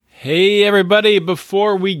Hey everybody,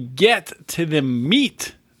 before we get to the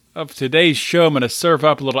meat of today's show, I'm going to serve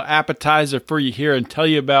up a little appetizer for you here and tell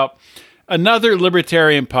you about another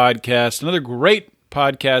libertarian podcast, another great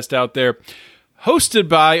podcast out there, hosted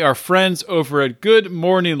by our friends over at Good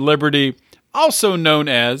Morning Liberty, also known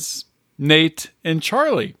as Nate and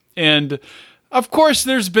Charlie. And of course,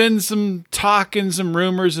 there's been some talk and some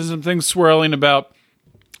rumors and some things swirling about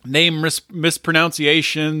name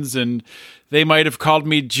mispronunciations, and they might have called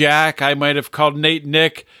me Jack. I might have called Nate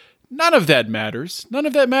Nick. None of that matters. None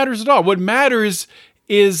of that matters at all. What matters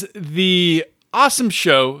is the awesome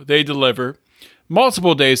show they deliver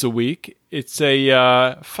multiple days a week. It's a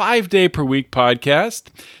 5-day per week podcast.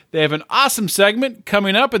 They have an awesome segment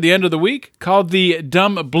coming up at the end of the week called the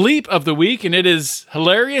Dumb Bleep of the Week, and it is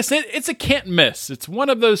hilarious. It's a can't miss. It's one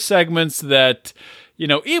of those segments that, you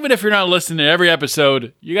know, even if you're not listening to every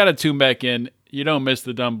episode, you got to tune back in. You don't miss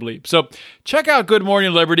the dumb bleep. So check out Good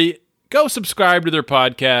Morning Liberty. Go subscribe to their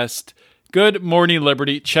podcast, Good Morning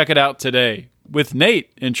Liberty. Check it out today with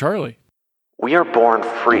Nate and Charlie. We are born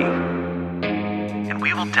free, and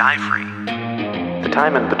we will die free. The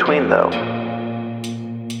time in between, though,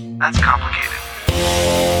 that's complicated.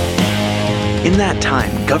 In that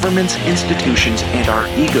time, governments, institutions, and our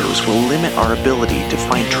egos will limit our ability to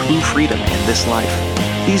find true freedom in this life.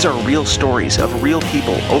 These are real stories of real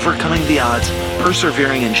people overcoming the odds,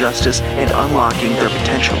 persevering in justice, and unlocking their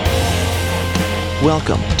potential.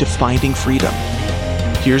 Welcome to Finding Freedom.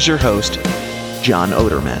 Here's your host, John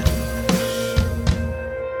Oderman.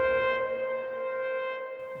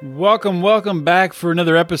 Welcome back for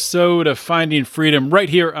another episode of Finding Freedom right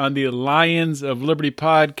here on the Lions of Liberty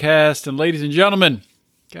podcast. And ladies and gentlemen,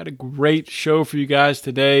 got a great show for you guys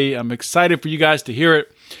today. I'm excited for you guys to hear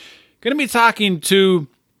it. Going to be talking to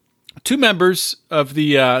two members of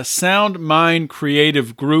the Sound Mind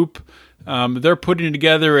Creative Group. They're putting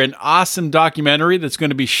together an awesome documentary that's going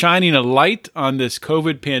to be shining a light on this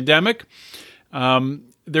COVID pandemic.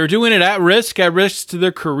 They're doing it at risk to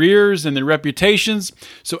their careers and their reputations.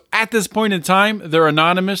 So at this point in time, they're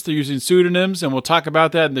anonymous. They're using pseudonyms, and we'll talk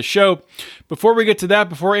about that in the show. Before we get to that,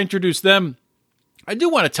 before I introduce them, I do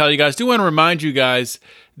want to remind you guys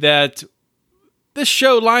that this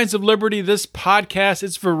show, Lions of Liberty, this podcast,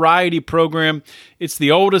 it's a variety program. It's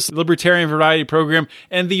the oldest libertarian variety program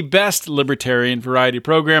and the best libertarian variety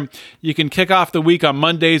program. You can kick off the week on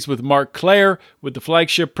Mondays with Mark Claire with the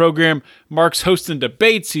flagship program. Mark's hosting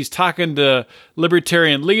debates. He's talking to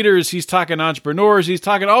libertarian leaders. He's talking entrepreneurs. He's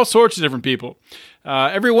talking all sorts of different people.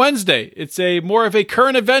 Every Wednesday, it's more of a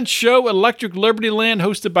current events show, Electric Liberty Land,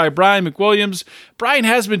 hosted by Brian McWilliams. Brian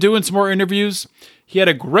has been doing some more interviews. He had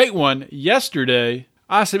a great one yesterday.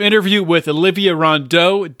 Awesome interview with Olivia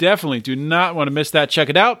Rondeau. Definitely do not want to miss that. Check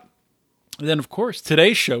it out. And then, of course,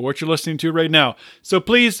 today's show, what you're listening to right now. So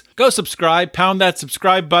please go subscribe. Pound that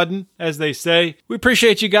subscribe button, as they say. We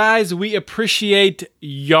appreciate you guys. We appreciate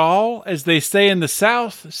y'all, as they say in the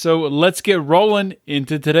South. So let's get rolling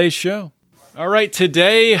into today's show. All right,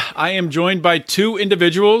 today I am joined by two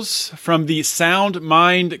individuals from the Sound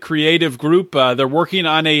Mind Creative Group. They're working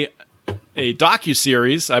on a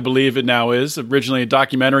docuseries, I believe it now is. Originally a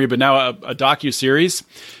documentary, but now a docuseries.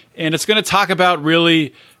 And it's going to talk about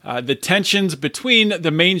really the tensions between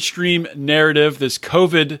the mainstream narrative, this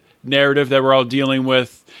COVID narrative that we're all dealing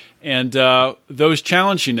with, and those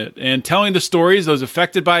challenging it, and telling the stories, those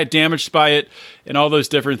affected by it, damaged by it, and all those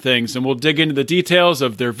different things. And we'll dig into the details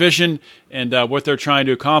of their vision and what they're trying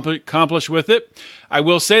to accomplish with it. I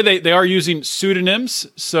will say they are using pseudonyms,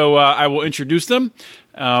 so I will introduce them.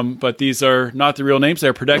 But these are not the real names.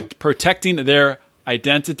 They're protecting their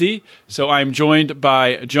identity. So I'm joined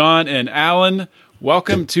by John and Alan.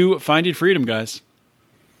 Welcome to Finding Freedom, guys.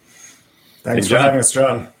 Thanks for having us,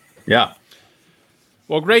 John. Yeah.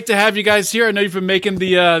 Well, great to have you guys here. I know you've been making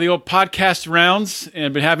the old podcast rounds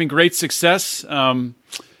and been having great success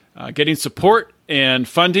getting support and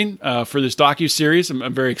funding for this docuseries.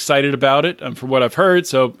 I'm very excited about it from what I've heard.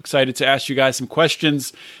 So excited to ask you guys some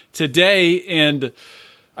questions today. And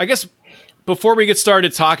I guess before we get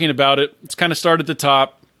started talking about it, let's kind of start at the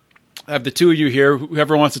top. I have the two of you here.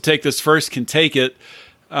 Whoever wants to take this first can take it.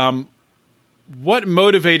 What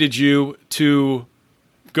motivated you to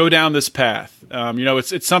go down this path?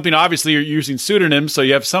 It's something, obviously you're using pseudonyms, so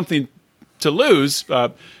you have something to lose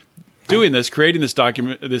doing this, creating this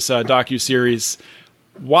docuseries.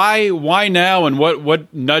 Why now, and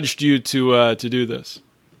what nudged you to do this?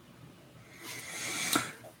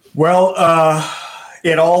 Well,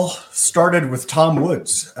 it all started with Tom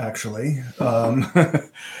Woods, actually.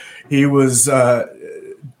 He was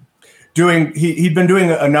he'd been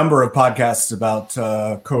doing a number of podcasts about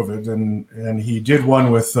COVID, and he did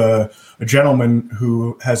one with a gentleman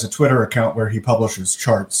who has a Twitter account where he publishes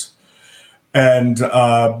charts, and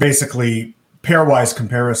basically pairwise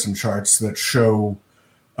comparison charts that show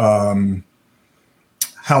how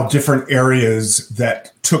different areas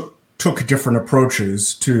that took different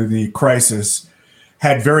approaches to the crisis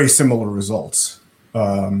had very similar results.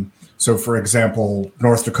 So, for example,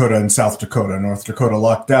 North Dakota and South Dakota. North Dakota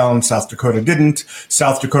locked down, South Dakota didn't.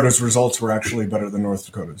 South Dakota's results were actually better than North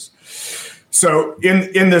Dakota's. So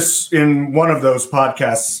in one of those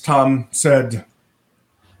podcasts, Tom said,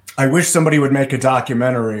 I wish somebody would make a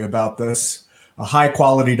documentary about this, a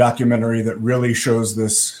high-quality documentary that really shows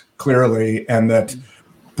this clearly and that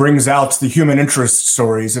brings out the human interest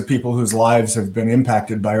stories of people whose lives have been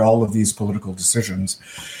impacted by all of these political decisions.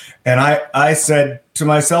 And I said to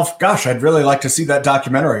myself, gosh, I'd really like to see that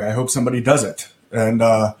documentary. I hope somebody does it. And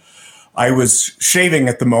I was shaving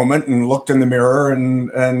at the moment and looked in the mirror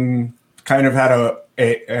and kind of had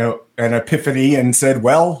an epiphany and said,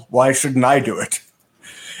 well, why shouldn't I do it?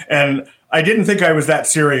 And I didn't think I was that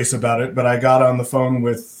serious about it, but I got on the phone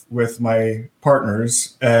with my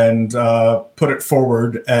partners and put it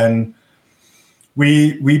forward, and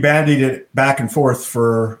we bandied it back and forth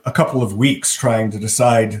for a couple of weeks trying to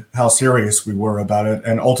decide how serious we were about it.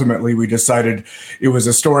 And ultimately we decided it was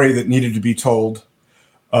a story that needed to be told,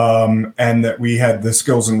 and that we had the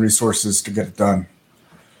skills and resources to get it done.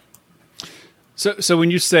 So when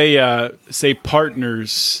you say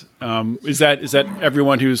partners, is that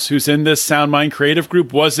everyone who's in this Sound Mind Creative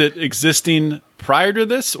Group? Was it existing prior to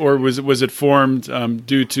this, or was it formed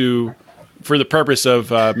for the purpose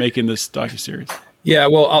of making this docuseries? Yeah,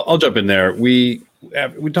 well, I'll jump in there. We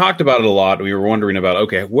talked about it a lot. We were wondering about,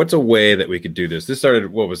 okay, what's a way that we could do this? This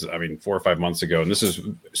started, 4 or 5 months ago, and this is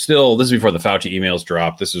before the Fauci emails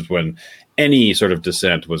dropped. This is when any sort of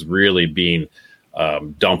dissent was really being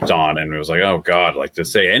dumped on, and it was like, oh God, like to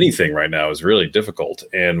say anything right now is really difficult.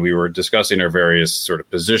 And we were discussing our various sort of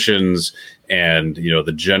positions, and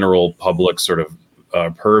the general public sort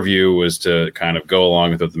of purview was to kind of go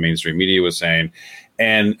along with what the mainstream media was saying.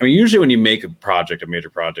 And I mean, usually when you make a major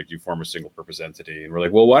project, you form a single purpose entity, and we're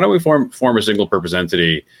like, well, why don't we form a single purpose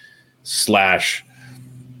entity /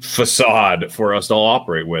 facade for us to all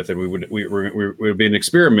operate with, and we would be an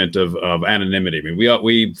experiment of anonymity. I mean,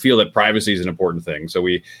 we feel that privacy is an important thing, so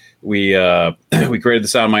we created the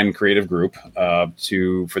Sound Mind Creative Group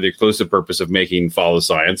for the exclusive purpose of making Follow the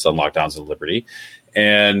Science on lockdowns and liberty,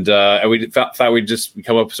 and we thought we'd just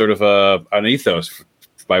come up with sort of an ethos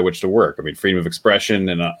by which to work. I mean, freedom of expression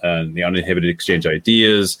and the uninhibited exchange of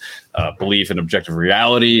ideas, belief in objective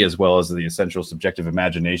reality, as well as the essential subjective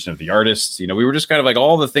imagination of the artists. We were just kind of like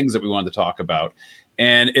all the things that we wanted to talk about.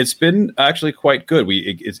 And it's been actually quite good.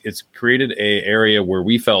 It's created a area where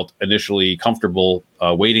we felt initially comfortable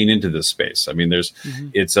wading into this space. I mean, it's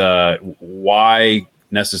why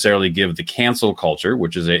necessarily give the cancel culture,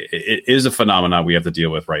 which is a phenomenon we have to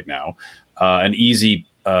deal with right now, an easy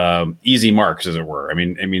marks, as it were. I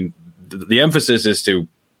mean, the emphasis is to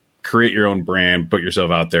create your own brand, put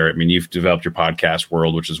yourself out there. I mean, you've developed your podcast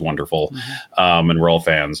world, which is wonderful, and we're all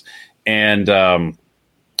fans. And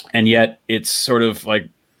yet, it's sort of like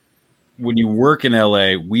when you work in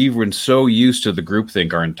LA, we've been so used to the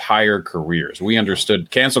groupthink our entire careers. We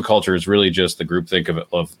understood cancel culture is really just the groupthink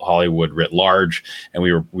of Hollywood writ large, and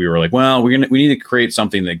we were like, well, we need to create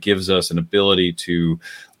something that gives us an ability to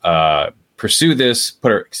pursue this,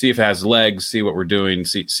 see if it has legs, see what we're doing,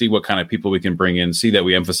 see what kind of people we can bring in, see that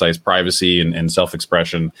we emphasize privacy and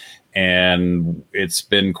self-expression. And it's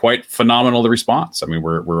been quite phenomenal, the response. I mean,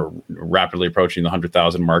 we're rapidly approaching the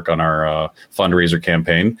 100,000 mark on our fundraiser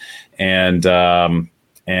campaign. And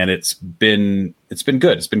it's been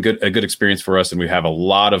good. It's been a good experience for us. And we have a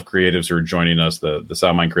lot of creatives who are joining us. The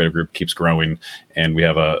Sound Mind Creative Group keeps growing, and we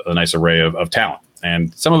have a nice array of talent.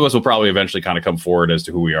 And some of us will probably eventually kind of come forward as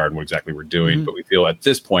to who we are and what exactly we're doing. But we feel at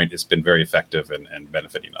this point it's been very effective and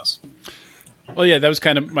benefiting us. Well, yeah, that was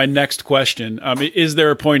kind of my next question. Is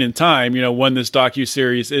there a point in time, when this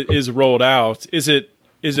docuseries is rolled out, is it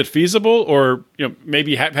feasible, or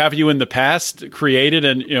maybe have you in the past created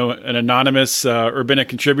an anonymous or been a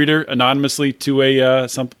contributor anonymously to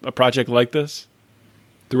a project like this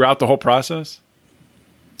throughout the whole process?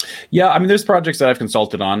 Yeah, I mean, there's projects that I've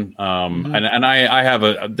consulted on, and I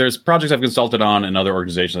have there's projects I've consulted on and other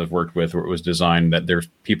organizations I've worked with where it was designed that there's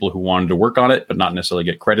people who wanted to work on it but not necessarily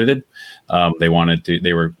get credited. They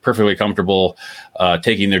were perfectly comfortable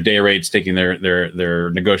taking their day rates, taking their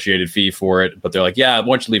negotiated fee for it, but they're like, yeah, why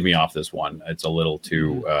don't you leave me off this one? It's a little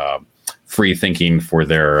too free thinking for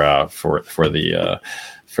their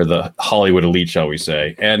the Hollywood elite, shall we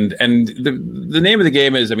say. And the name of the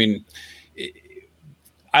game is, I mean,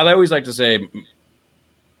 I always like to say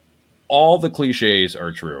all the cliches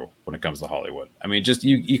are true when it comes to Hollywood. I mean, just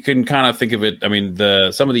you can kind of think of it. I mean,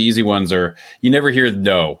 some of the easy ones are, you never hear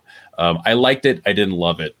no. I liked it, I didn't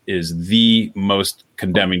love it is the most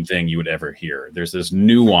condemning thing you would ever hear. There's this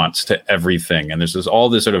nuance to everything, and there's all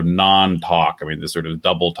this sort of non-talk. I mean, this sort of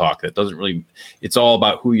double talk that doesn't really. It's all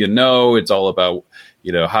about who you know. It's all about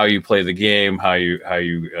how you play the game, how you.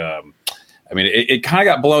 I mean, it kind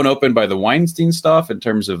of got blown open by the Weinstein stuff in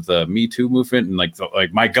terms of the Me Too movement, and like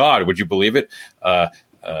my God, would you believe it?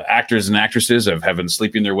 Actors and actresses have been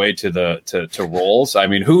sleeping their way to roles. I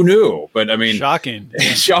mean, who knew? But I mean,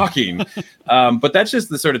 shocking. But that's just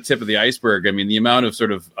the sort of tip of the iceberg. I mean, the amount of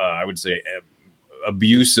sort of, I would say,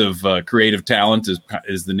 abuse of creative talent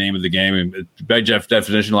is the name of the game. And by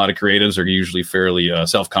definition, a lot of creatives are usually fairly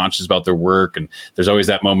self-conscious about their work. And there's always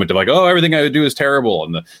that moment of like, oh, everything I do is terrible.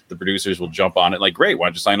 And the producers will jump on it like, great, why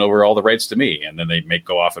don't you sign over all the rights to me? And then they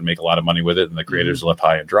go off and make a lot of money with it. And the creators are left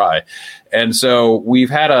high and dry. And so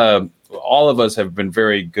we've had all of us have been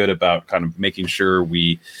very good about kind of making sure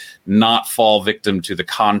we not fall victim to the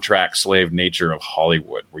contract slave nature of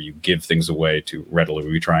Hollywood, where you give things away too readily.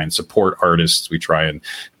 We try and support artists. We try and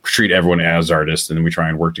treat everyone as artists, and then we try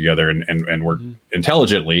and work together and work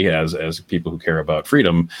intelligently as people who care about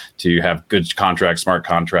freedom to have good contracts, smart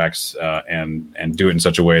contracts, and do it in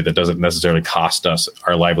such a way that doesn't necessarily cost us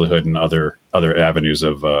our livelihood and other avenues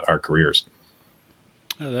of our careers.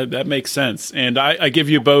 That makes sense. And I give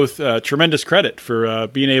you both tremendous credit for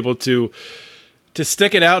being able to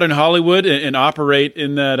stick it out in Hollywood and operate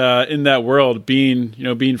in that world,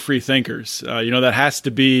 being free thinkers. That has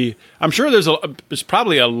to be. I'm sure there's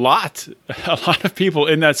probably a lot of people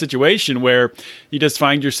in that situation where you just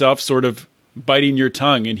find yourself sort of biting your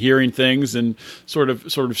tongue and hearing things and sort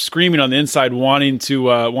of screaming on the inside, wanting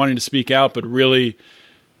to speak out, but really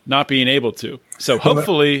not being able to. So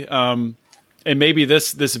hopefully, and maybe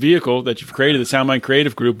this vehicle that you've created, the SoundMind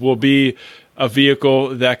Creative Group, will be a vehicle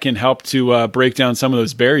that can help to break down some of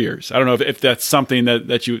those barriers. I don't know if that's something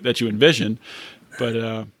that you envision,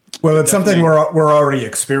 but well, it's something we're already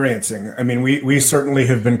experiencing. I mean, we certainly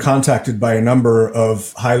have been contacted by a number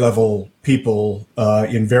of high-level people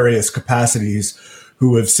in various capacities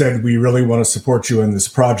who have said, we really want to support you in this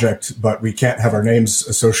project, but we can't have our names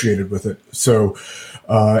associated with it. So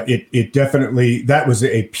it definitely, that was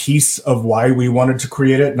a piece of why we wanted to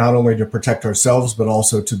create it, not only to protect ourselves, but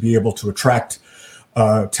also to be able to attract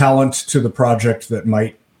talent to the project that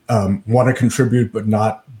might want to contribute, but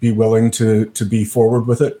not be willing to be forward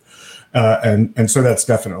with it. And so that's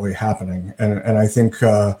definitely happening. And I think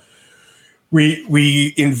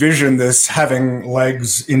we envision this having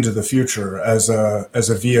legs into the future as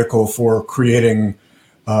a vehicle for creating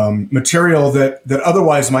material that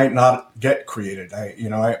otherwise might not get created.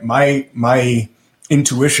 My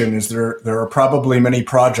intuition is there are probably many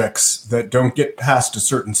projects that don't get past a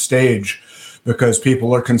certain stage because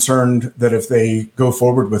people are concerned that if they go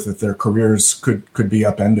forward with it, their careers could be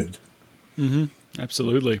upended. Mm-hmm.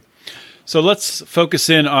 Absolutely. So let's focus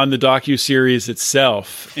in on the docuseries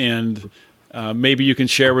itself, and maybe you can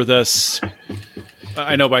share with us.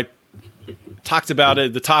 I know I talked about it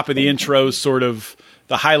at the top of the intro, sort of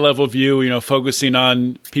the high-level view, focusing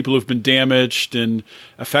on people who've been damaged and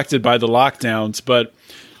affected by the lockdowns. But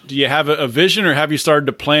do you have a vision, or have you started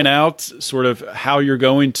to plan out sort of how you're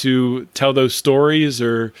going to tell those stories,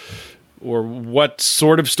 or what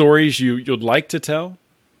sort of stories you'd like to tell?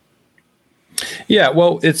 Yeah,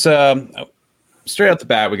 well, it's straight out the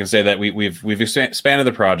bat, we can say that we've expanded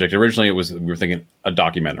the project. Originally, we were thinking a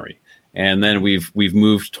documentary. And then we've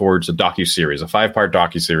moved towards a docuseries, a 5-part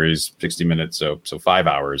docuseries, 60 minutes, so 5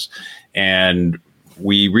 hours. And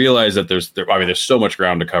we realized that there's so much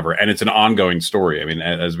ground to cover, and it's an ongoing story. I mean,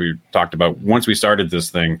 as we talked about, once we started this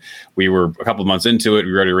thing, we were a couple of months into it.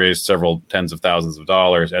 We already raised several tens of thousands of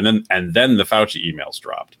dollars, and then the Fauci emails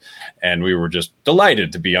dropped, and we were just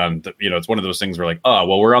delighted to be on. It's one of those things where like, oh,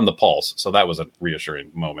 well, we're on the pulse. So that was a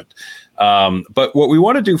reassuring moment. But what we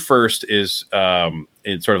want to do first is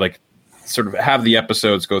it's sort of have the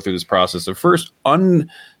episodes go through this process of first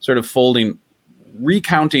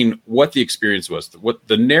recounting what the experience was, what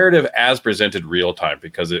the narrative as presented real time,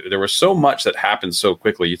 because there was so much that happened so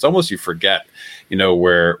quickly. It's almost you forget,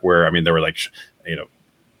 where I mean, there were like, it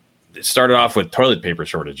started off with toilet paper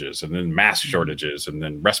shortages, and then mask shortages, and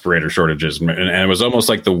then respirator shortages, and it was almost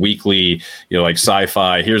like the weekly, like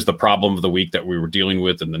sci-fi. Here's the problem of the week that we were dealing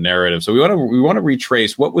with in the narrative. So we want to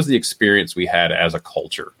retrace what was the experience we had as a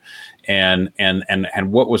culture, and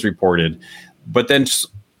what was reported, but then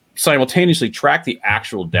simultaneously track the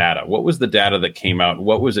actual data. What was the data that came out?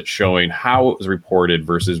 What was it showing? How it was reported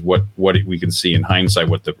versus what we can see in hindsight,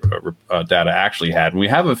 what the data actually had. And we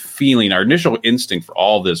have a feeling, our initial instinct for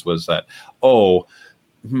all this was that,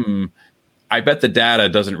 I bet the data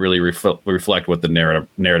doesn't really reflect what the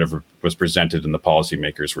narrative was presented and the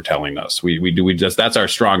policymakers were telling us. That's our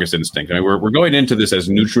strongest instinct. I mean, we're going into this as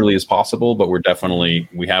neutrally as possible, but we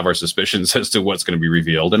have our suspicions as to what's going to be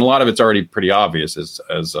revealed. And a lot of it's already pretty obvious,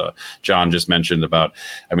 as John just mentioned about,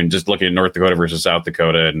 I mean, just looking at North Dakota versus South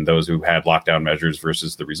Dakota and those who had lockdown measures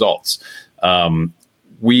versus the results.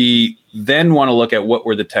 We then want to look at what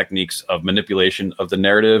were the techniques of manipulation of the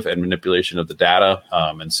narrative and manipulation of the data,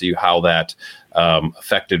 and see how that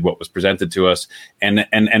affected what was presented to us,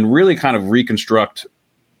 and really kind of reconstruct.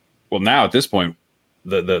 Well, now at this point,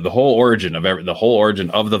 the whole origin of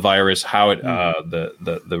the virus, how it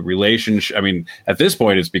the relationship. I mean, at this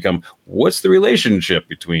point, it's become what's the relationship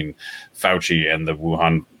between Fauci and the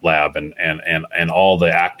Wuhan lab and all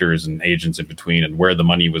the actors and agents in between, and where the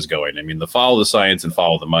money was going. I mean, the follow the science and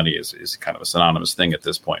follow the money is kind of a synonymous thing at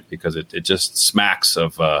this point, because it just smacks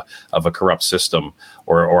of a corrupt system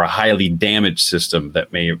or a highly damaged system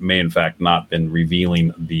that may in fact not been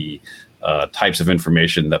revealing the types of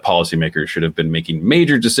information that policymakers should have been making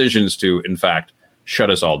major decisions to, in fact,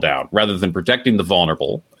 shut us all down, rather than protecting the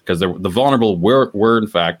vulnerable, because the vulnerable were in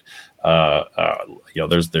fact,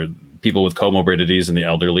 there's people with comorbidities and the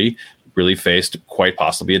elderly really faced quite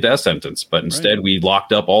possibly a death sentence. But instead, we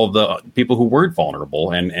locked up all of the people who weren't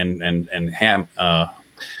vulnerable and hand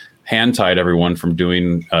tied everyone from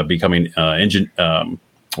becoming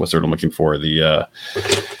what's the word I'm looking for? The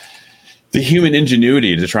human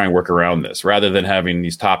ingenuity to try and work around this, rather than having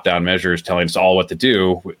these top-down measures telling us all what to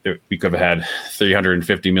do. We could have had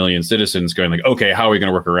 350 million citizens going like, okay, how are we going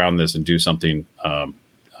to work around this and do something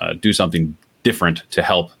different to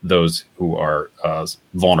help those who are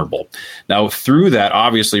vulnerable. Now, through that,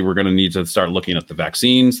 obviously, we're going to need to start looking at the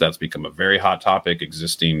vaccines. That's become a very hot topic,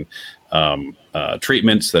 existing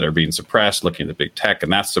treatments that are being suppressed, looking at the big tech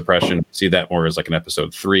and that suppression. See that more as like an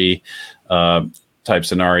episode 3 type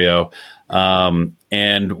scenario.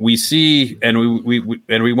 And we see, and we're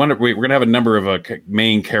going to have a number of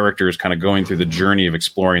main characters kind of going through the journey of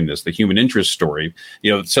exploring this, the human interest story,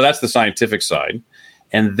 so that's the scientific side.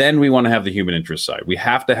 And then we want to have the human interest side. We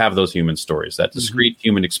have to have those human stories, that discrete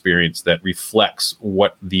human experience that reflects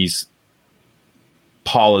what these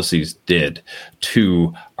policies did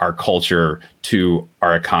to our culture, to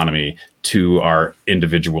our economy, to our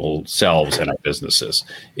individual selves and our businesses.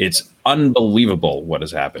 It's unbelievable what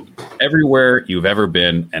has happened. Everywhere you've ever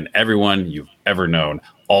been and everyone you've ever known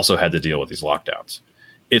also had to deal with these lockdowns.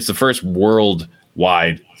 It's the first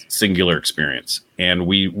worldwide singular experience, and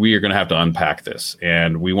we are going to have to unpack this.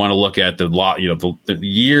 And we want to look at the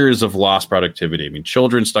years of lost productivity. I mean,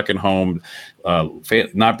 children stuck at home,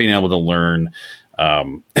 not being able to learn.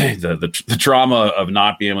 The trauma of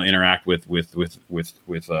not being able to interact with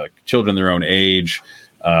children their own age,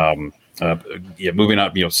 moving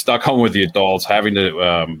up, stuck home with the adults, having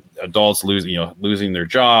to adults losing their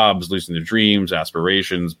jobs, losing their dreams,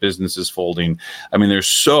 aspirations, businesses folding. I mean, there's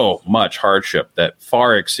so much hardship that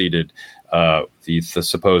far exceeded the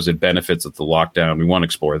supposed benefits of the lockdown. We want to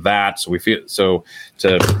explore that. So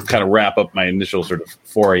to kind of wrap up my initial sort of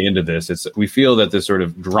foray into this, we feel that this sort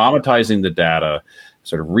of dramatizing the data,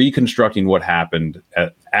 sort of reconstructing what happened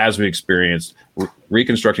as we experienced,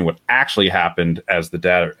 reconstructing what actually happened as the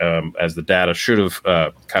data should have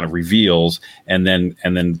kind of reveals, and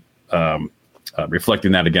then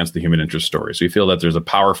reflecting that against the human interest story. So we feel that there's a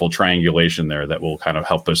powerful triangulation there that will kind of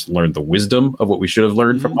help us learn the wisdom of what we should have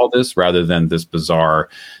learned from all this, rather than this bizarre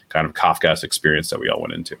kind of Kafkaesque experience that we all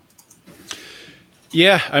went into.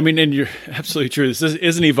 Yeah, I mean, and you're absolutely true. This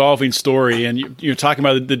is an evolving story, and you're talking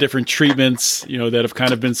about the different treatments, that have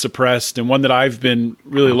kind of been suppressed, and one that I've been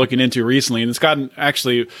really looking into recently, and it's gotten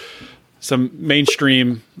actually some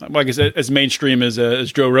mainstream, like I said, as mainstream as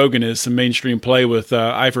Joe Rogan is, some mainstream play with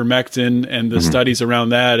ivermectin and the studies around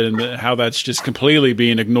that, and how that's just completely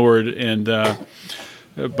being ignored and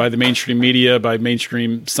by the mainstream media, by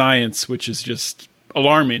mainstream science, which is just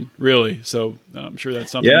alarming, really. So I'm sure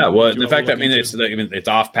that's something. Yeah, well, the fact that it's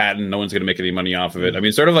off patent, no one's going to make any money off of it. I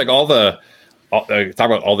mean, sort of like talk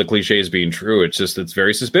about all the cliches being true. It's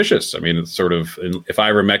very suspicious. I mean, it's sort of, if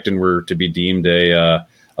ivermectin were to be deemed a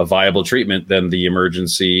viable treatment, then the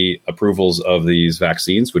emergency approvals of these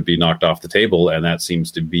vaccines would be knocked off the table, and that seems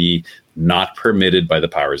to be not permitted by the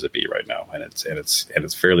powers that be right now. And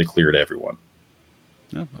it's fairly clear to everyone.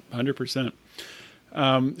 Yeah, 100%.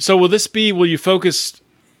 So will you focus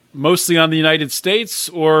mostly on the United States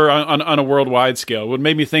or on a worldwide scale? What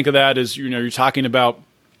made me think of that is, you're talking about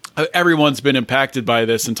everyone's been impacted by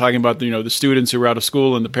this, and talking about the students who are out of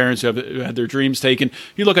school and the parents who had their dreams taken.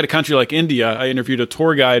 You look at a country like India. I interviewed a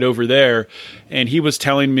tour guide over there, and he was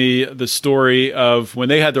telling me the story of when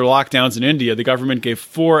they had their lockdowns in India, the government gave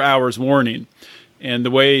 4 hours warning. And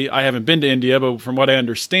the way, I haven't been to India, but from what I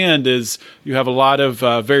understand is you have a lot of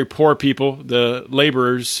very poor people, the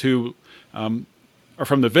laborers who are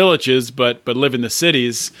from the villages but live in the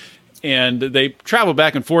cities. And they travel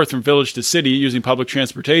back and forth from village to city using public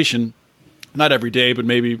transportation, not every day, but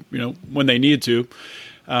maybe when they need to.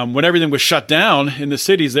 When everything was shut down in the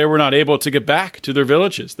cities, they were not able to get back to their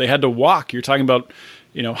villages. They had to walk. You're talking about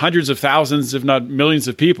hundreds of thousands, if not millions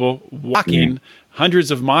of people walking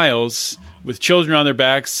hundreds of miles with children on their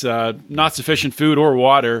backs, not sufficient food or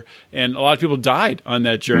water, and a lot of people died on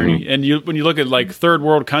that journey. And when you look at like third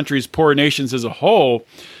world countries, poor nations as a whole,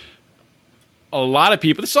 a lot of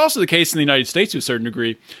people, this is also the case in the United States to a certain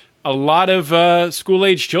degree, a lot of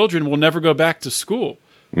school-age children will never go back to school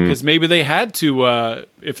because maybe they had to,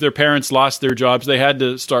 if their parents lost their jobs, they had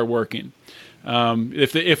to start working.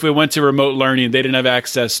 If we went to remote learning, they didn't have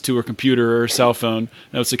access to a computer or a cell phone.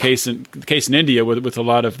 That was the case in India with a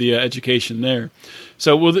lot of the education there.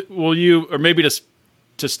 So will you, or maybe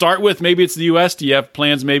to start with, maybe it's the U.S., do you have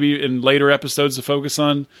plans maybe in later episodes to focus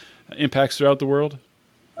on impacts throughout the world?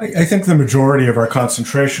 I think the majority of our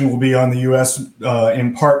concentration will be on the U.S.,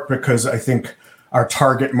 in part because I think our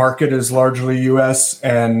target market is largely U.S.,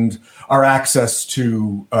 and our access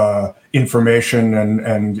to information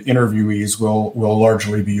and interviewees will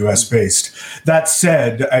largely be U.S. based. That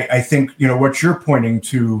said, I think what you're pointing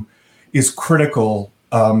to is critical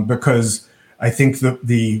because I think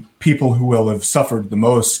the people who will have suffered the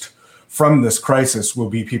most from this crisis will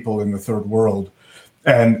be people in the third world.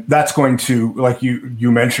 And that's going to, like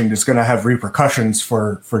you mentioned, is going to have repercussions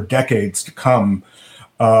for decades to come.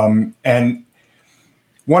 And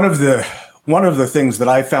one of the things that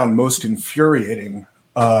I found most infuriating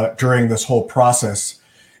during this whole process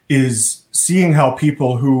is seeing how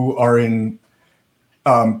people who are in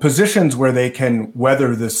positions where they can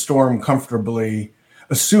weather this storm comfortably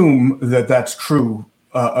assume that that's true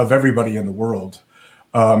of everybody in the world.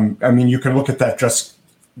 I mean, you can look at that just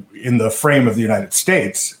in the frame of the United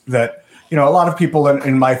States, that a lot of people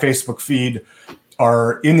in my Facebook feed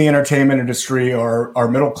are in the entertainment industry or are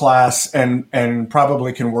middle class and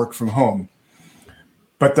probably can work from home.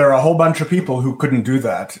 But there are a whole bunch of people who couldn't do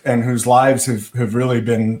that and whose lives have really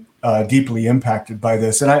been deeply impacted by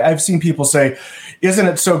this. And I've seen people say, isn't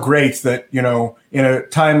it so great that, in a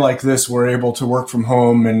time like this, we're able to work from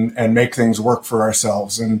home and make things work for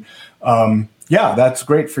ourselves? And yeah, that's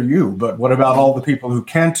great for you. But what about all the people who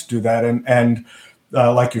can't do that? And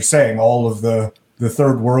like you're saying, all of the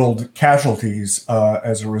third world casualties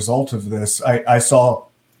as a result of this. I saw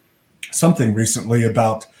something recently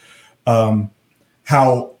about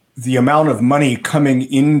how the amount of money coming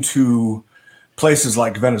into places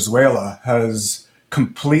like Venezuela has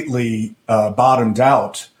completely bottomed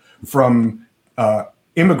out from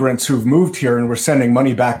immigrants who've moved here and were sending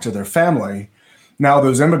money back to their family. Now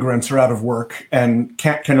those immigrants are out of work and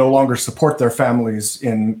can no longer support their families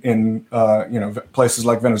in places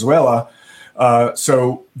like Venezuela.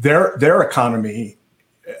 So their economy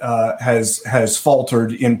has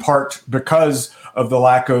faltered in part because of the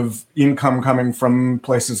lack of income coming from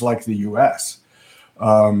places like the U.S.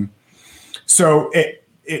 So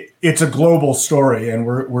it's a global story, and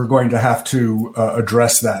we're going to have to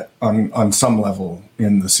address that on some level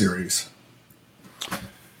in the series.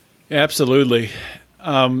 Absolutely.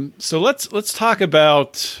 So let's talk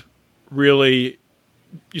about really.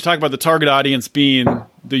 You talk about the target audience being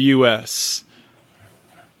the U.S.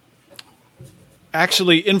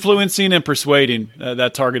 Actually influencing and persuading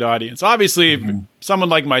that target audience. Obviously, someone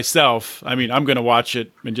like myself, I mean, I'm going to watch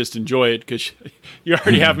it and just enjoy it because you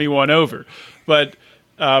already have me won over. But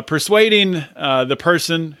persuading the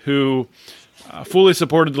person who fully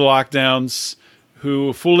supported the lockdowns,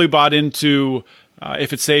 who fully bought into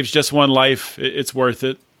if it saves just one life, it's worth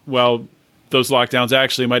it. Well, those lockdowns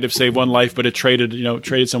actually might have saved one life, but it traded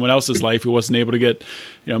someone else's life who wasn't able to get,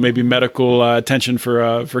 maybe medical attention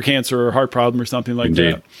for cancer or heart problem or something like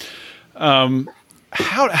Indeed. that.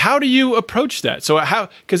 How do you approach that? So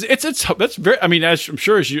because that's very, I mean, as I'm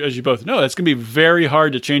sure as you both know, that's going to be very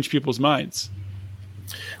hard to change people's minds.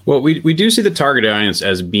 Well, we do see the target audience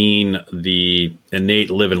as being the innate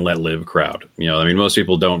live and let live crowd. I mean, most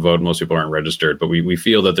people don't vote, most people aren't registered, but we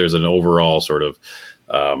feel that there's an overall sort of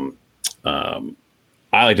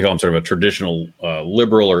I like to call them sort of a traditional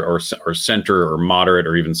liberal or center or moderate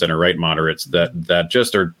or even center right moderates that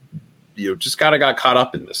just are, just kind of got caught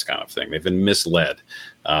up in this kind of thing. They've been misled.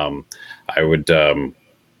 I would and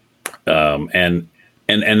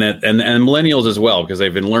millennials as well, because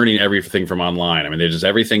they've been learning everything from online. I mean,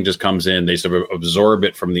 everything just comes in. They sort of absorb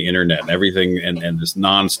it from the internet and everything, and this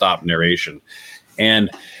nonstop narration. And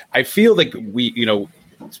I feel like we, to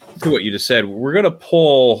what you just said, we're going to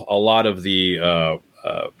pull a lot of the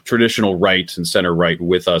traditional right and center right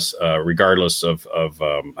with us, regardless of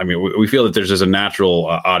we feel that there's just a natural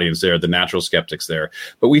audience there, the natural skeptics there,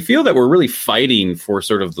 but we feel that we're really fighting for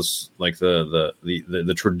sort of this, like the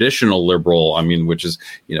traditional liberal, which is,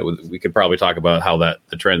 we could probably talk about how that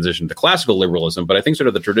the transition to classical liberalism, but I think sort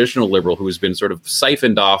of the traditional liberal who has been sort of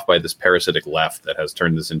siphoned off by this parasitic left that has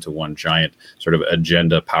turned this into one giant sort of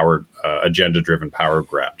agenda driven power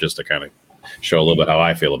grab, just to kind of show a little bit how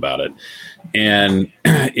I feel about it. And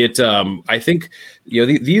I think,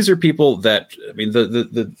 these are people that,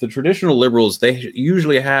 the traditional liberals, they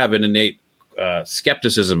usually have an innate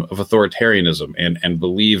skepticism of authoritarianism and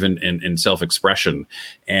believe in self-expression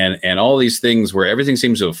and all these things where everything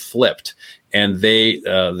seems to have flipped. And they,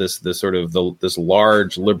 this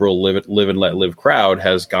large liberal live and let live crowd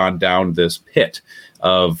has gone down this pit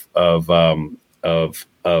of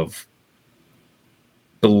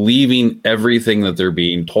believing everything that they're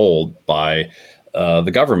being told by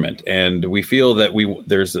the government, and we feel that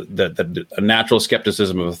there's a natural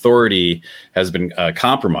skepticism of authority has been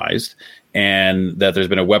compromised, and that there's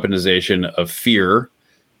been a weaponization of fear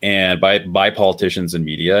and by politicians and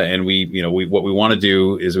media. And what we want to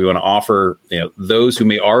do is we want to offer those who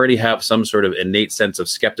may already have some sort of innate sense of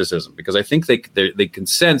skepticism, because I think they can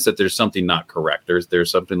sense that there's something not correct. There's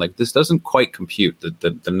something like this doesn't quite compute.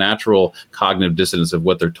 The natural cognitive dissonance of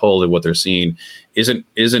what they're told and what they're seeing isn't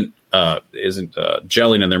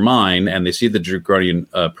gelling in their mind, and they see the draconian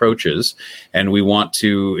approaches, and we want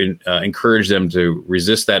to encourage them to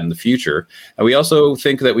resist that in the future. And we also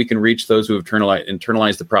think that we can reach those who have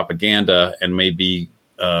internalized the propaganda and may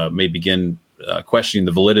begin questioning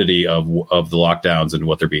the validity of the lockdowns and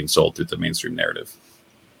what they're being sold through the mainstream narrative.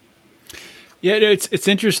 Yeah, it's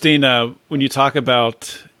interesting when you talk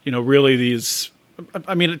about really these.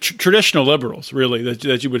 Traditional liberals, really,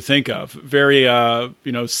 that you would think of, very,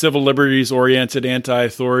 civil liberties oriented,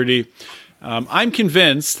 anti-authority. I'm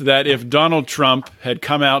convinced that if Donald Trump had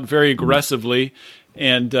come out very aggressively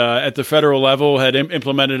and at the federal level had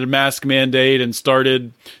implemented a mask mandate and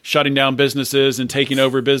started shutting down businesses and taking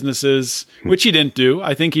over businesses, which he didn't do.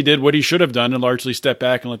 I think he did what he should have done and largely step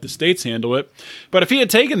back and let the states handle it. But if he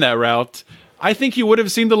had taken that route, I think you would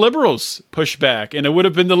have seen the liberals push back, and it would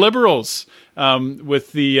have been the liberals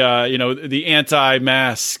with the the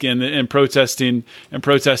anti-mask and protesting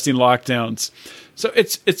lockdowns. So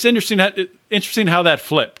it's interesting how that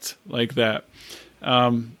flipped like that.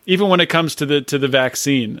 Even when it comes to the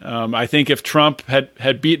vaccine, I think if Trump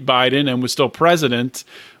had beat Biden and was still president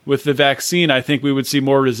with the vaccine, I think we would see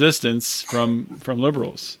more resistance from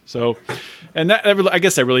liberals. So, and that I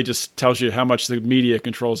guess that really just tells you how much the media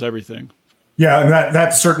controls everything. Yeah, and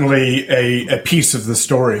that's certainly a piece of the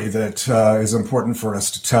story that is important for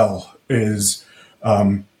us to tell, is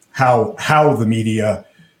how the media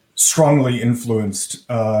strongly influenced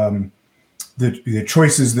the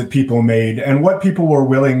choices that people made and what people were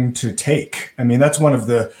willing to take. I mean, that's one of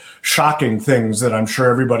the shocking things that I'm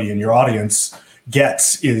sure everybody in your audience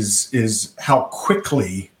gets is how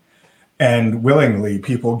quickly and willingly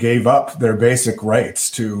people gave up their basic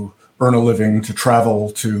rights to earn a living, to travel,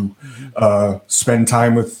 to spend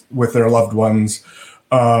time with their loved ones.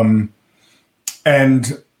 And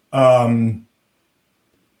a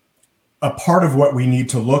part of what we need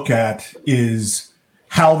to look at is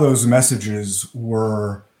how those messages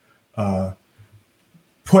were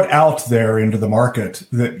put out there into the market,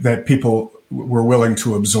 that people were willing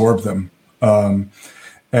to absorb them.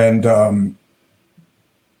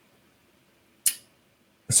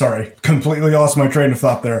 Sorry, completely lost my train of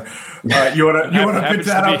thought there. You want to pick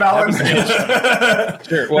that up, Alan?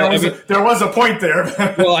 Sure. Well, there was a point there.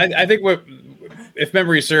 Well, I think if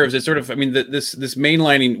memory serves, it's sort of, this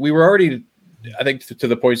mainlining, we were already, I think, to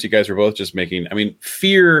the points you guys were both just making.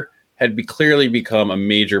 Fear had clearly become a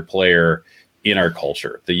major player in our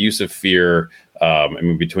culture. The use of fear,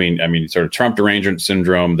 sort of Trump derangement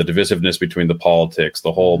syndrome, the divisiveness between the politics,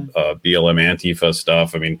 the whole BLM Antifa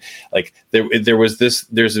stuff.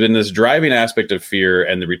 There's been this driving aspect of fear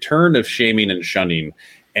and the return of shaming and shunning.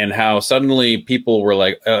 and how suddenly people were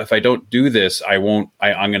like, if I don't do this, I'm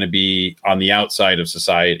going to be on the outside of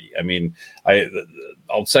society. I mean,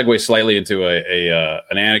 I'll segue slightly into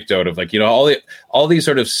an anecdote of like, all these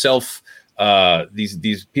sort of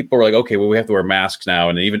these people were like, okay, well, we have to wear masks now,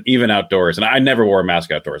 and even outdoors. And I never wore a mask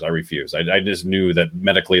outdoors. I refused. I just knew that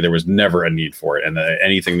medically there was never a need for it, and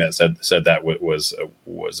anything that said that was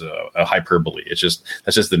a hyperbole. That's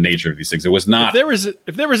just the nature of these things. It was not.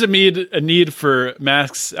 If there was a need for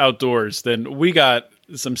masks outdoors, then we got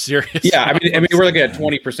some serious. Yeah, I mean, we're looking at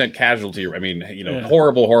 20% casualty. I mean,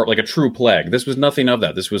 horrible, like a true plague. This was nothing of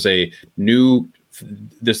that. This was a new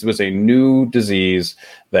disease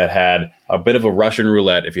that had a bit of a Russian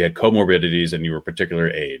roulette if you had comorbidities and you were a particular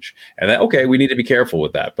age. And that, okay, we need to be careful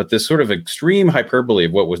with that. But this sort of extreme hyperbole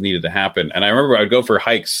of what was needed to happen. And I remember I'd go for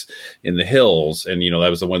hikes in the hills, and that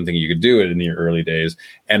was the one thing you could do it in the early days.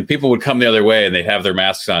 And people would come the other way and they'd have their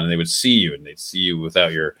masks on, and they would see you, and they'd see you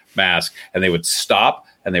without your mask, and they would stop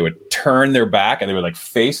and they would turn their back and they would like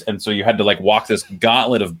face. And so you had to like walk this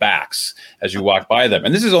gauntlet of backs as you walked by them.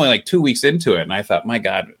 And this is only like 2 weeks into it. And I thought, my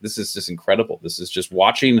God, this is just incredible. This is just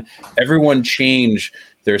watching everyone change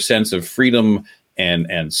their sense of freedom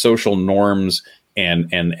and social norms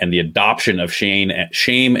and the adoption of shame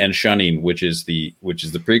and shunning, which is the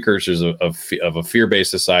precursors of a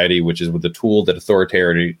fear-based society, which is with the tool that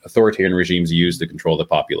authoritarian regimes use to control the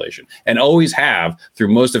population, and always have through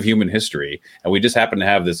most of human history. And we just happen to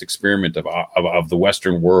have this experiment of the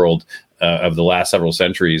Western world of the last several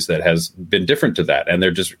centuries that has been different to that, and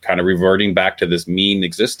they're just kind of reverting back to this mean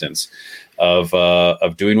existence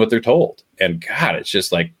of doing what they're told. And God, it's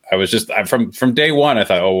just like from day one, I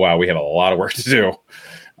thought, oh wow, we have a lot of work to do.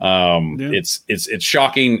 It's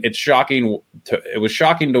shocking. It was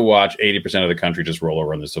shocking to watch 80% of the country just roll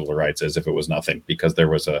over on the civil rights as if it was nothing, because there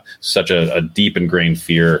was such a deep ingrained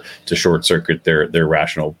fear to short circuit their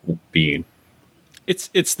rational being.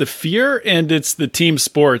 It's the fear, and it's the team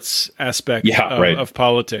sports aspect of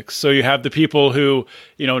politics. So you have the people who,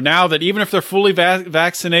 now that even if they're fully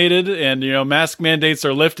vaccinated and, mask mandates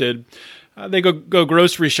are lifted, they go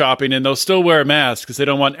grocery shopping and they'll still wear a mask because they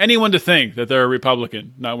don't want anyone to think that they're a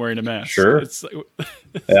Republican not wearing a mask. Sure.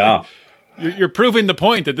 Yeah. You're proving the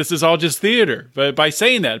point that this is all just theater. But by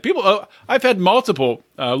saying that, I've had multiple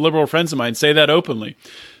liberal friends of mine say that openly.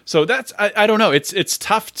 So that's, I don't know. It's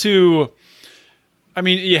tough to, I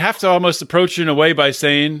mean, you have to almost approach it in a way by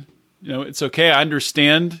saying, it's okay. I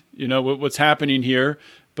understand, what's happening here,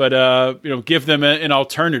 but, give them an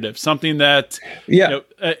alternative, something that,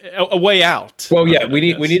 a way out. Well, yeah, we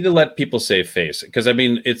need to let people save face, because a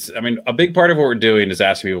big part of what we're doing is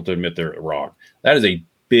asking people to admit they're wrong. That is a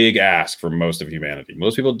big ask for most of humanity.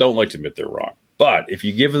 Most people don't like to admit they're wrong. But if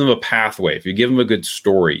you give them a pathway, if you give them a good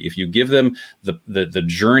story, if you give them the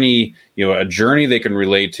journey, a journey they can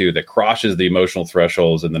relate to that crosses the emotional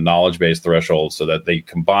thresholds and the knowledge-based thresholds, so that they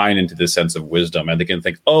combine into this sense of wisdom, and they can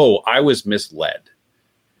think, oh, I was misled.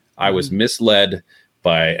 I was misled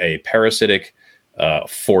by a parasitic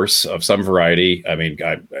force of some variety. I mean,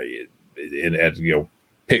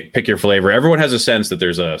 pick your flavor. Everyone has a sense that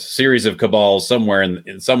there's a series of cabals somewhere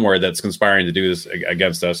that's conspiring to do this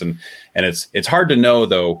against us, and it's hard to know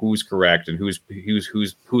though who's correct and who's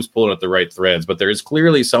pulling at the right threads. But there is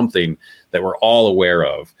clearly something that we're all aware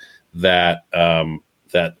of that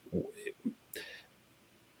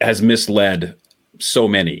has misled so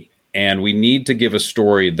many. And we need to give a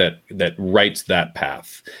story that writes that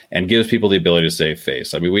path and gives people the ability to save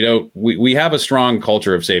face. I mean, we have a strong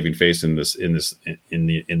culture of saving face in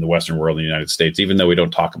the Western world, in the United States, even though we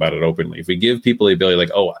don't talk about it openly. If we give people the ability,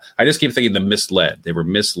 like, oh, I just keep thinking they were misled.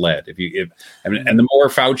 And the more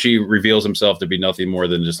Fauci reveals himself to be nothing more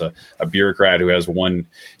than just a bureaucrat who has one,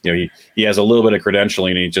 he has a little bit of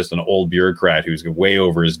credentialing, and he's just an old bureaucrat who's way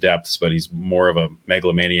over his depths, but he's more of a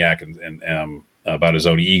megalomaniac and about his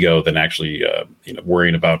own ego than actually,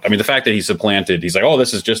 worrying about. I mean, the fact that he's supplanted, he's like, oh,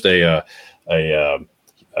 this is just a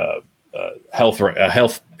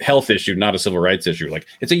health issue, not a civil rights issue. Like,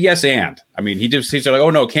 it's a yes and. I mean, he's like, oh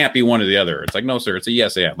no, it can't be one or the other. It's like, no, sir, it's a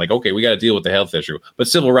yes and. Like, okay, we got to deal with the health issue, but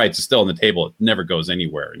civil rights is still on the table. It never goes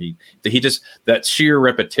anywhere. And he just, that sheer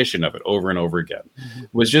repetition of it over and over again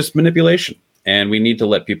was just manipulation. And we need to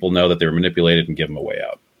let people know that they're manipulated and give them a way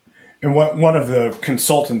out. And one of the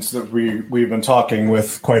consultants that we've been talking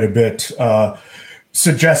with quite a bit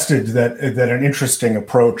suggested that an interesting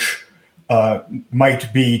approach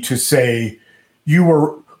might be to say, you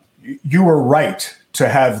were right to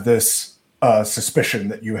have this suspicion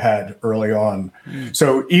that you had early on.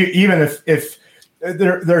 So even if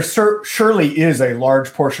there surely is a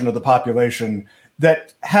large portion of the population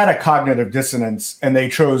that had a cognitive dissonance, and they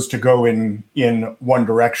chose to go in one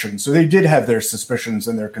direction. So they did have their suspicions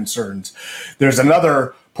and their concerns. There's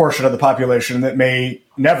another portion of the population that may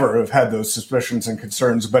never have had those suspicions and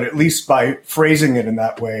concerns, but at least by phrasing it in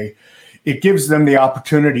that way, it gives them the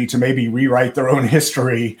opportunity to maybe rewrite their own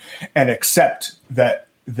history and accept that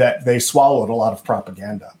they swallowed a lot of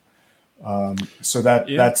propaganda.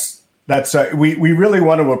 We really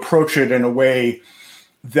want to approach it in a way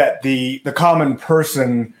that the common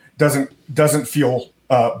person doesn't feel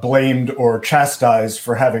blamed or chastised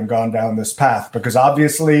for having gone down this path, because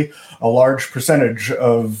obviously a large percentage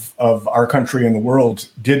of our country and the world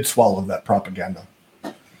did swallow that propaganda.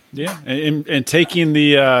 Yeah, and taking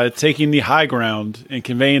the high ground and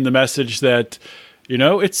conveying the message that,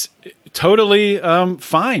 it's totally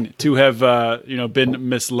fine to have been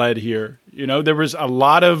misled here. There was a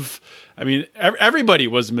lot of, everybody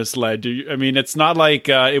was misled. It's not like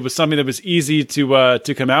it was something that was easy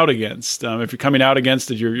to come out against. If you're coming out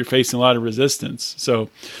against it, you're facing a lot of resistance. So,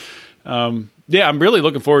 I'm really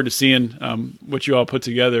looking forward to seeing what you all put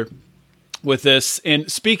together with this.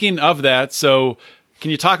 And speaking of that, so can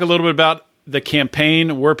you talk a little bit about the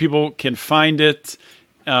campaign, where people can find it,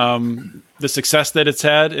 the success that it's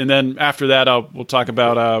had, and then after that, we'll talk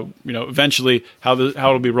about eventually how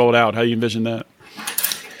it'll be rolled out. How you envision that?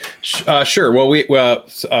 Sure. Well,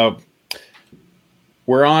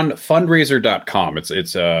 we're on fundraiser.com. It's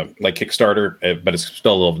like Kickstarter, but it's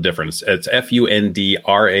still a little different. It's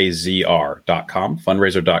fundrazr.com,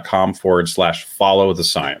 fundraiser.com/follow the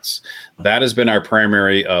science. That has been our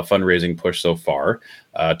primary fundraising push so far.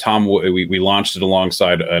 Tom, we launched it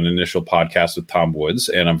alongside an initial podcast with Tom Woods,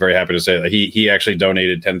 and I'm very happy to say that he actually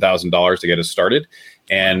donated $10,000 to get us started.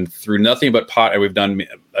 And through nothing but we've done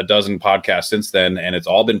a dozen podcasts since then, and it's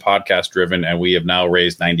all been podcast driven, and we have now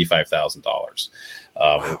raised $95,000.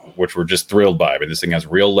 Which we're just thrilled by. This thing has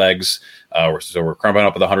real legs. So we're crumbling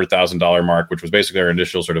up at the $100,000 mark, which was basically our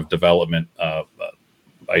initial sort of development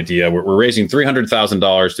idea. We're raising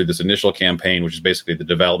 $300,000 through this initial campaign, which is basically the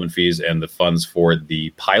development fees and the funds for the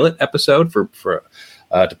pilot episode for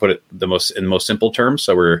to put it in the most simple terms.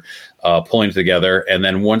 So we're pulling it together, and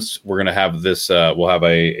then once we're going to have this, we'll have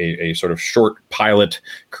a sort of short pilot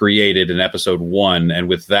created in episode 1, and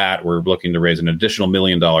with that, we're looking to raise an additional $1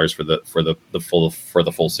 million for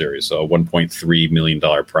the full series. So a $1.3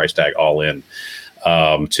 million price tag all in.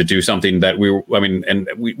 To do something that we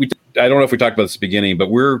I don't know if we talked about this at the beginning, but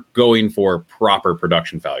we're going for proper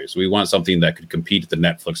production values. We want something that could compete at the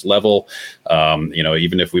Netflix level.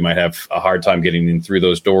 Even if we might have a hard time getting in through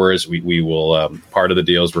those doors, we will, part of the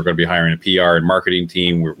deal is we're going to be hiring a PR and marketing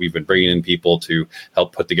team. We've been bringing in people to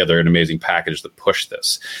help put together an amazing package to push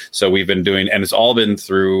this. So we've been doing, and it's all been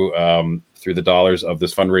through the dollars of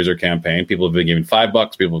this fundraiser campaign. People have been giving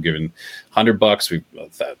 $5, people have given $100, we've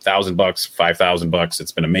 $1,000, $5,000.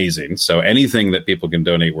 It's been amazing. So anything that people can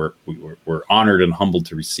donate, we're honored and humbled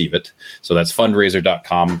to receive it. So that's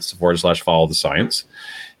fundraiser.com/follow the science.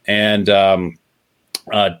 And John,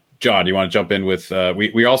 do you want to jump in with?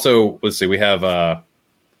 We also, let's see, we have.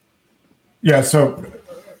 So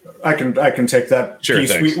I can take that sure,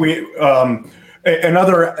 piece. Thanks. We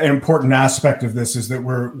another important aspect of this is that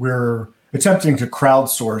we're attempting to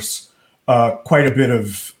crowdsource quite a bit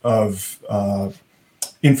of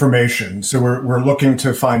information. So we're looking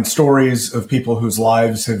to find stories of people whose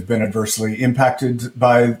lives have been adversely impacted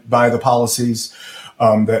by the policies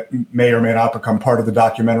that may or may not become part of the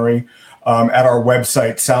documentary. At our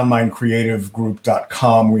website,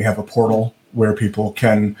 soundmindcreativegroup.com, we have a portal where people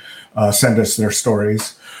can send us their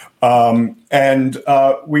stories. And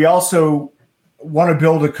we also want to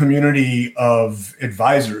build a community of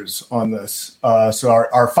advisors on this. So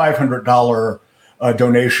our $500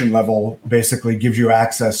 donation level basically gives you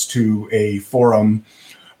access to a forum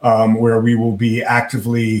where we will be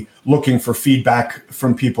actively looking for feedback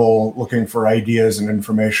from people, looking for ideas and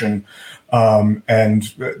information. And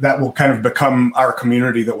that will kind of become our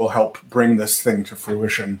community that will help bring this thing to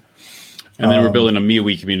fruition. And then we're building a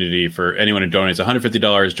MeWe community for anyone who donates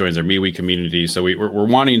 $150, joins our MeWe community. So we're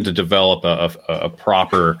wanting to develop a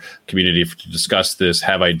proper community to discuss this,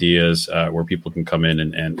 have ideas where people can come in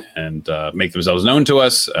and make themselves known to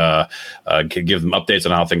us, can give them updates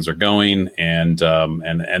on how things are going, and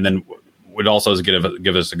then would also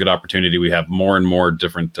give us a good opportunity. We have more and more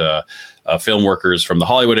different film workers from the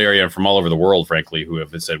Hollywood area and from all over the world, frankly, who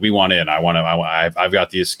have said, "We want in. I've got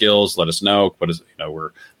these skills. Let us know."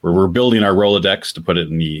 We're building our Rolodex, to put it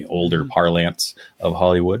in the older parlance of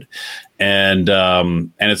Hollywood, and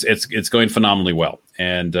it's going phenomenally well.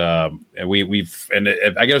 And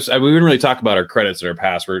I guess we wouldn't really talk about our credits in our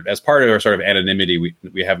past. We're, as part of our sort of anonymity,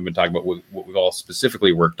 we haven't been talking about what we've all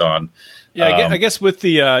specifically worked on. Yeah, I guess with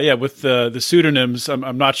the pseudonyms,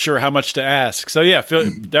 I'm not sure how much to ask. So yeah,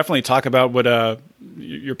 definitely talk about what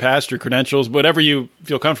your past, your credentials, whatever you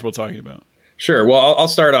feel comfortable talking about. Sure. Well, I'll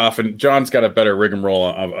start off, and John's got a better rigmarole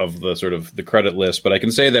of the sort of the credit list, but I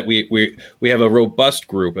can say that we have a robust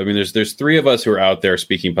group. I mean, there's three of us who are out there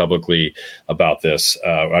speaking publicly about this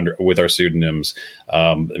with our pseudonyms.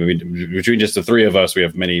 I mean, between just the three of us, we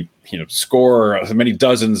have many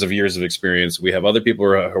dozens of years of experience. We have other people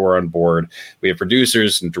who are on board. We have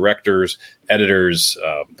producers and directors, editors,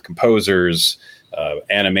 composers,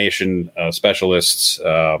 animation specialists,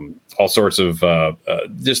 all sorts of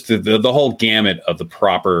just the whole gamut of the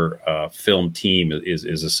proper film team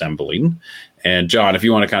is assembling. And John, if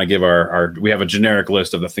you want to kind of give we have a generic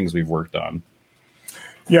list of the things we've worked on.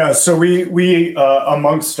 Yeah, so we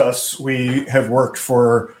amongst us, we have worked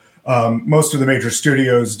for most of the major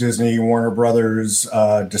studios: Disney, Warner Brothers,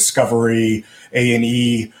 Discovery,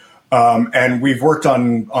 A&E. And we've worked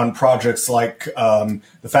on projects like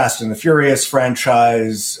the Fast and the Furious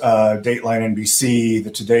franchise, Dateline NBC,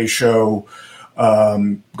 The Today Show,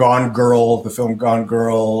 Gone Girl, the film Gone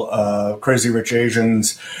Girl, Crazy Rich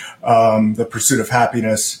Asians, The Pursuit of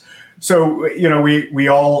Happiness. So, we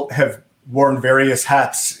all have worn various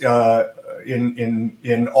hats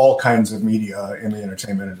in all kinds of media in the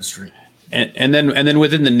entertainment industry. And then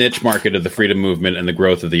within the niche market of the freedom movement and the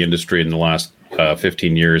growth of the industry in the last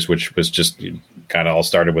 15 years, which was just kind of all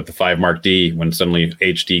started with the 5 Mark D, when suddenly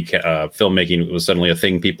HD filmmaking was suddenly a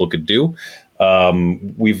thing people could do.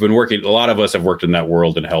 We've been working, a lot of us have worked in that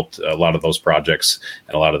world and helped a lot of those projects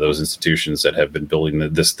and a lot of those institutions that have been building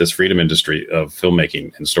this freedom industry of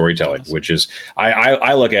filmmaking and storytelling, which is,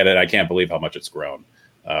 I look at it, I can't believe how much it's grown.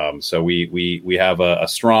 So we have a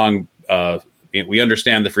strong, we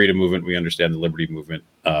understand the freedom movement, we understand the liberty movement,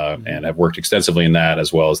 and have worked extensively in that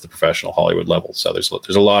as well as the professional Hollywood level. So there's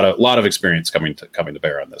a lot of experience coming to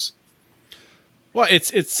bear on this. Well,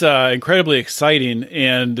 it's incredibly exciting,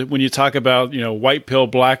 and when you talk about white pill,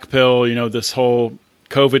 black pill, this whole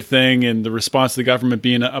COVID thing and the response to the government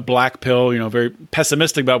being a black pill, very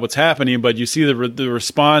pessimistic about what's happening, but you see the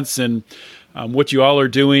response and what you all are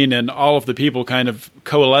doing and all of the people kind of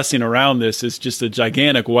coalescing around this is just a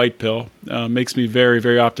gigantic white pill. Makes me very,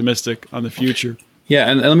 very optimistic on the future. Yeah,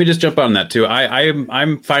 and let me just jump on that too. I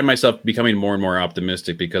find myself becoming more and more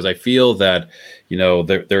optimistic because I feel that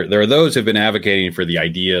there are those who've been advocating for the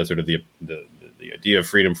idea, sort of the idea of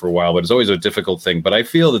freedom for a while, but it's always a difficult thing. But I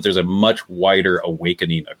feel that there's a much wider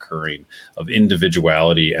awakening occurring of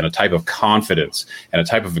individuality and a type of confidence and a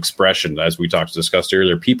type of expression, as we discussed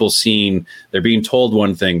earlier. People they're being told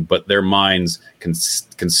one thing, but their minds can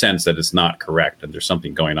sense that it's not correct and there's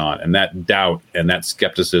something going on. And that doubt and that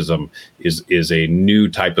skepticism is a new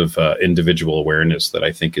type of individual awareness that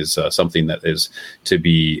I think is something that is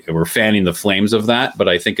we're fanning the flames of that, but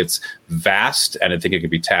I think it's vast and I think it can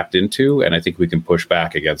be tapped into, and I think we can push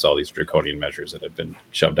back against all these draconian measures that have been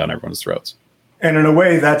shoved down everyone's throats. And in a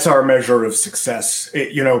way, that's our measure of success.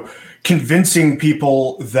 Convincing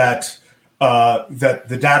people that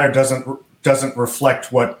the data doesn't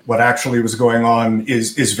reflect what actually was going on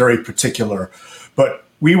is very particular. But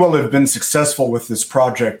we will have been successful with this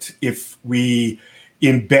project if we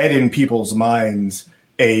embed in people's minds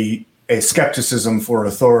a skepticism for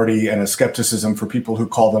authority and a skepticism for people who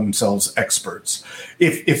call themselves experts.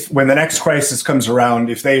 If when the next crisis comes around,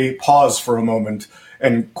 if they pause for a moment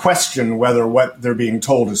and question whether what they're being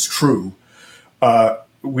told is true,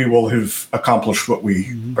 we will have accomplished what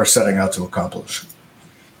we are setting out to accomplish.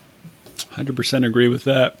 100% agree with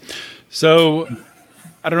that. So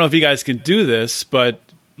I don't know if you guys can do this, but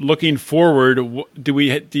looking forward, do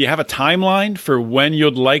you have a timeline for when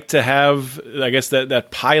you'd like to have, I guess, that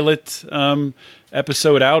pilot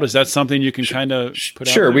episode out? Is that something you can kind of put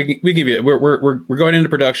out? Sure, we give you. We're going into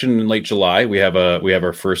production in late July. We have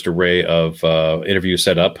our first array of interviews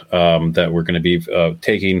set up that we're going to be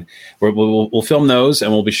taking. We'll film those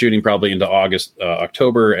and we'll be shooting probably into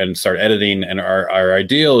October and start editing. And our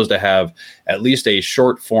ideal is to have at least a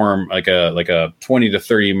short form, like a 20 to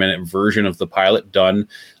 30 minute version of the pilot done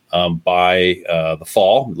by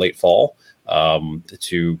the late fall,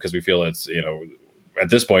 because we feel it's at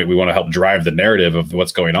this point, we want to help drive the narrative of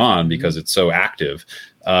what's going on because it's so active.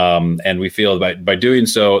 And we feel by doing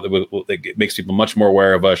so, it makes people much more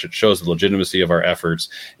aware of us. It shows the legitimacy of our efforts.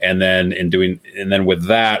 And then with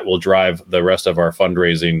that, we'll drive the rest of our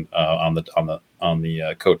fundraising on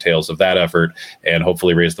the coattails of that effort, and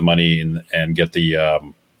hopefully raise the money and get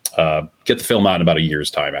the film out in about a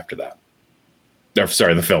year's time after that.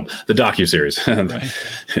 Sorry, the film, the docuseries.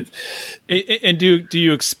 Right. And do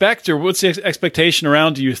you expect, or what's the expectation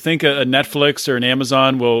around? Do you think a Netflix or an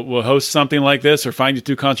Amazon will host something like this, or find it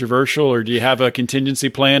too controversial, or do you have a contingency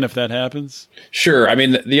plan if that happens? Sure. I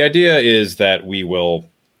mean, the idea is that we will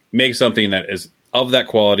make something that is of that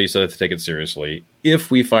quality so that to take it seriously.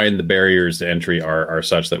 If we find the barriers to entry are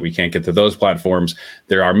such that we can't get to those platforms,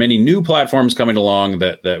 there are many new platforms coming along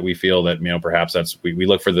that we feel that, perhaps we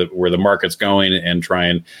look for where the market's going and try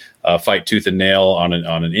and fight tooth and nail on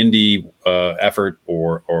an indie effort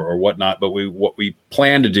or whatnot. But what we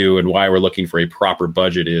plan to do and why we're looking for a proper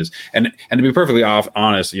budget is, and to be perfectly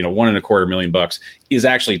honest, $1.25 million is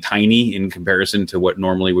actually tiny in comparison to what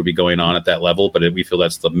normally would be going on at that level. But we feel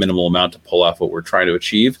that's the minimal amount to pull off what we're trying to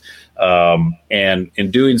achieve. And in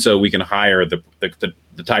doing so, we can hire the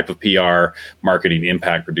type of PR marketing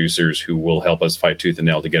impact producers who will help us fight tooth and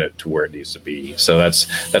nail to get it to where it needs to be. So that's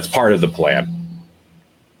part of the plan.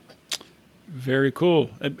 Very cool.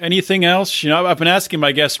 Anything else? I've been asking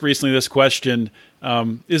my guests recently this question.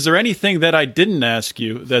 Is there anything that I didn't ask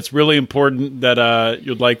you that's really important that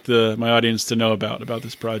you'd like my audience to know about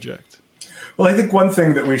this project? Well, I think one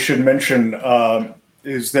thing that we should mention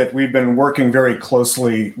is that we've been working very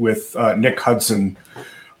closely with Nick Hudson,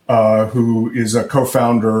 who is a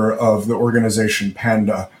co-founder of the organization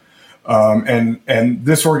Panda. And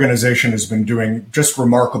this organization has been doing just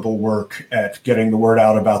remarkable work at getting the word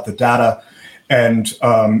out about the data and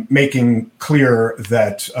making clear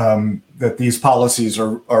that that these policies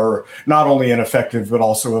are not only ineffective, but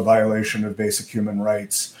also a violation of basic human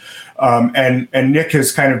rights. And Nick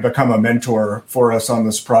has kind of become a mentor for us on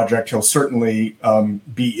this project. He'll certainly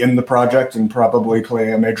be in the project and probably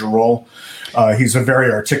play a major role. He's a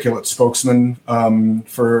very articulate spokesman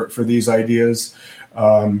for these ideas.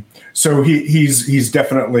 So he's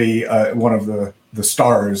definitely one of the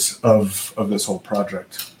stars of this whole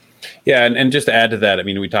project. Yeah, and just to add to that, I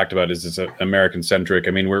mean, we talked about is it's American centric.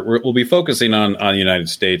 I mean, we'll be focusing on the United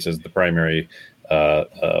States as the primary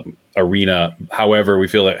arena. However, we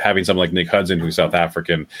feel that having someone like Nick Hudson, who's South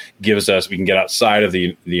African, we can get outside of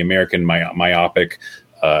the American myopic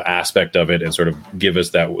aspect of it and sort of give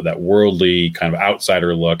us that worldly kind of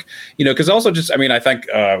outsider look, because also just, I mean, I think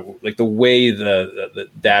like the way the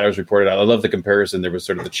data is reported out, I love the comparison. There was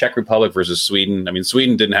sort of the Czech Republic versus Sweden. I mean,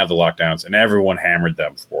 Sweden didn't have the lockdowns and everyone hammered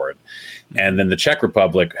them for it. And then the Czech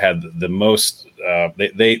Republic had the most,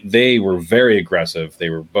 they were very aggressive. They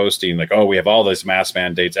were boasting like, oh, we have all these mask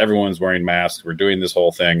mandates. Everyone's wearing masks. We're doing this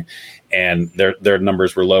whole thing. And their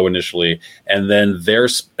numbers were low initially. And then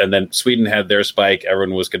Sweden had their spike.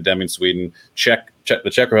 Everyone was condemning Sweden. The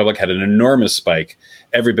Czech Republic had an enormous spike,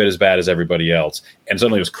 every bit as bad as everybody else. And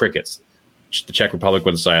suddenly it was crickets. The Czech Republic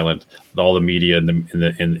went silent. All the media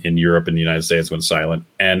in Europe and the United States went silent.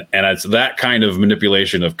 And it's that kind of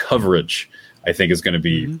manipulation of coverage, I think, is going to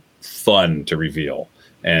be fun to reveal,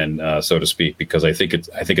 and so to speak, because I think it's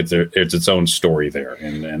its own story there,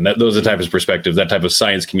 and those are the type of perspectives, that type of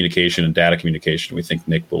science communication and data communication, we think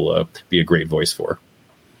Nick will be a great voice for.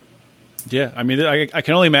 Yeah, I mean, I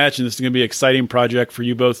can only imagine this is going to be an exciting project for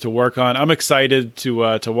you both to work on. I'm excited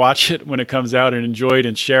to watch it when it comes out and enjoy it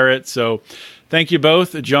and share it. So thank you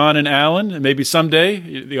both, John and Alan. And maybe someday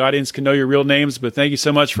the audience can know your real names, but thank you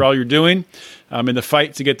so much for all you're doing in the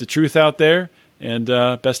fight to get the truth out there, and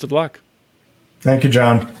best of luck. Thank you,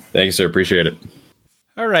 John. Thank you, sir. Appreciate it.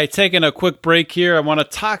 All right, taking a quick break here. I want to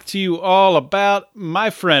talk to you all about my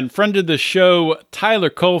friend of the show, Tyler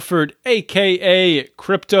Colford, a.k.a.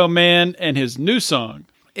 Crypto Man, and his new song.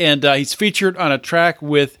 And he's featured on a track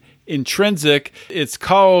with Intrinsic. It's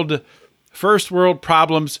called First World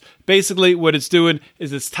Problems. Basically, what it's doing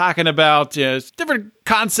is it's talking about different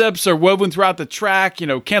concepts are woven throughout the track,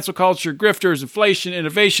 cancel culture, grifters, inflation,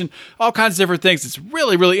 innovation, all kinds of different things. It's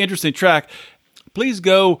really, really interesting track. Please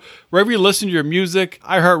go wherever you listen to your music,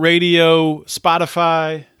 iHeartRadio,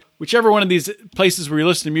 Spotify, whichever one of these places where you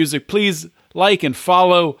listen to music, please like and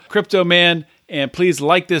follow Crypto Man, and please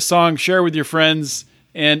like this song, share with your friends,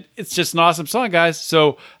 and it's just an awesome song, guys.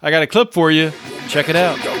 So I got a clip for you. Check it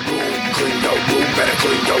out.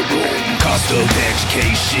 Cost of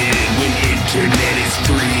education when internet is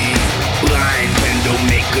free. Blind window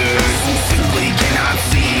makers who simply cannot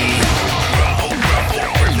see.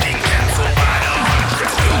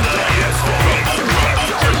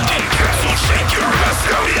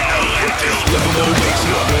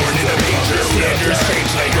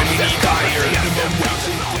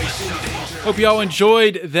 Hope you all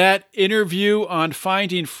enjoyed that interview on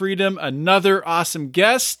Finding Freedom. Another awesome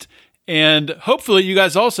guest. And hopefully you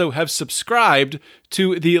guys also have subscribed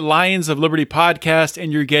to the Lions of Liberty podcast,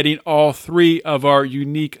 and you're getting all three of our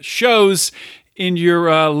unique shows in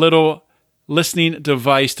your little listening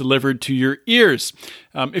device delivered to your ears.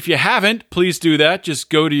 If you haven't, please do that. Just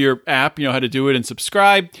go to your app, you know how to do it, and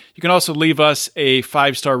subscribe. You can also leave us a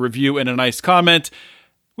 5-star review and a nice comment.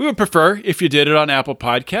 We would prefer if you did it on Apple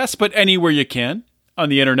Podcasts, but anywhere you can on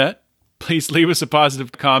the internet, please leave us a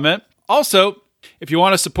positive comment. Also, if you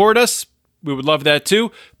want to support us, we would love that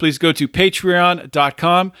too. Please go to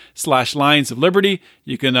patreon.com/Lions of Liberty.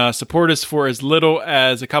 You can support us for as little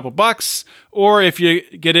as a couple bucks, or if you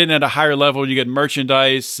get in at a higher level, you get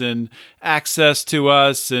merchandise and access to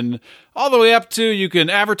us, and all the way up to you can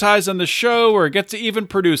advertise on the show or get to even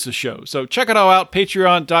produce a show. So check it all out,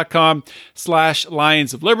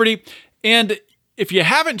 patreon.com/Lions of Liberty. And if you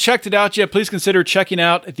haven't checked it out yet, please consider checking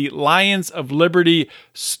out the Lions of Liberty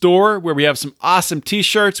store, where we have some awesome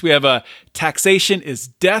t-shirts. We have a Taxation is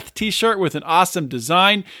Death t-shirt with an awesome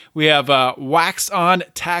design. We have a Wax On,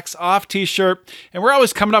 Tax Off t-shirt. And we're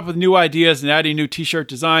always coming up with new ideas and adding new t-shirt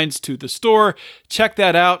designs to the store. Check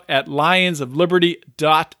that out at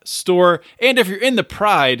lionsofliberty.store. And if you're in the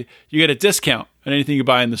Pride, you get a discount on anything you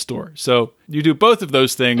buy in the store. So you do both of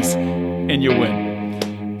those things and you win.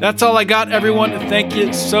 That's all I got, everyone. Thank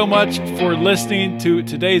you so much for listening to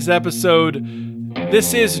today's episode.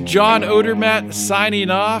 This is John Odermatt signing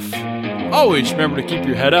off. Always remember to keep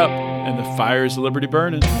your head up and the fires of liberty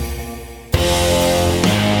burning.